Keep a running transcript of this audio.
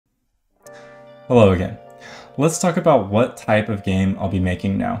Hello again. Let's talk about what type of game I'll be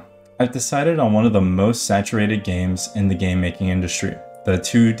making now. I've decided on one of the most saturated games in the game making industry, the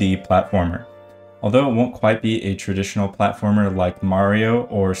 2D platformer. Although it won't quite be a traditional platformer like Mario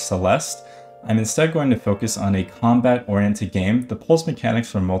or Celeste, I'm instead going to focus on a combat-oriented game that pulls mechanics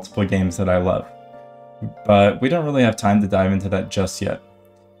from multiple games that I love. But we don't really have time to dive into that just yet.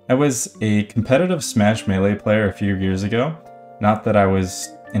 I was a competitive Smash Melee player a few years ago. Not that I was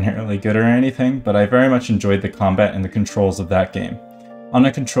inherently good or anything, but I very much enjoyed the combat and the controls of that game. On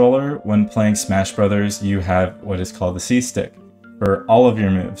a controller, when playing Smash Brothers, you have what is called the C-stick for all of your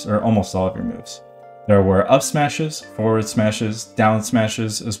moves, or almost all of your moves. There were up smashes, forward smashes, down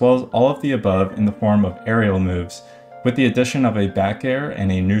smashes, as well as all of the above in the form of aerial moves, with the addition of a back air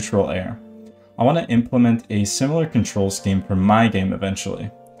and a neutral air. I want to implement a similar control scheme for my game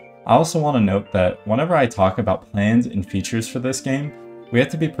eventually. I also want to note that whenever I talk about plans and features for this game, we have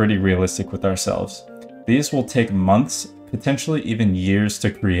to be pretty realistic with ourselves. These will take months, potentially even years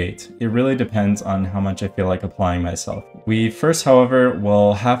to create. It really depends on how much I feel like applying myself. We first, however,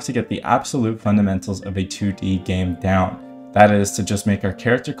 will have to get the absolute fundamentals of a 2D game down. That is to just make our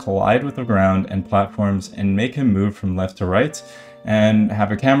character collide with the ground and platforms and make him move from left to right and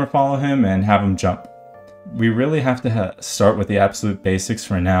have a camera follow him and have him jump. We really have to start with the absolute basics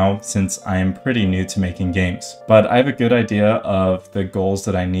for now, since I am pretty new to making games. But I have a good idea of the goals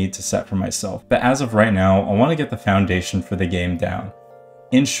that I need to set for myself. But as of right now, I want to get the foundation for the game down.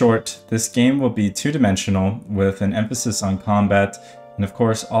 In short, this game will be two-dimensional with an emphasis on combat, and of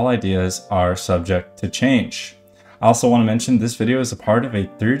course all ideas are subject to change. I also want to mention this video is a part of a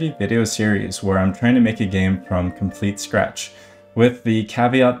 30 video series where I'm trying to make a game from complete scratch, with the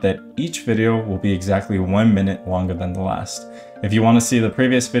caveat that each video will be exactly 1 minute longer than the last. If you want to see the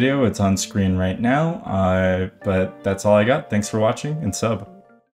previous video, it's on screen right now, but that's all I got. Thanks for watching and sub.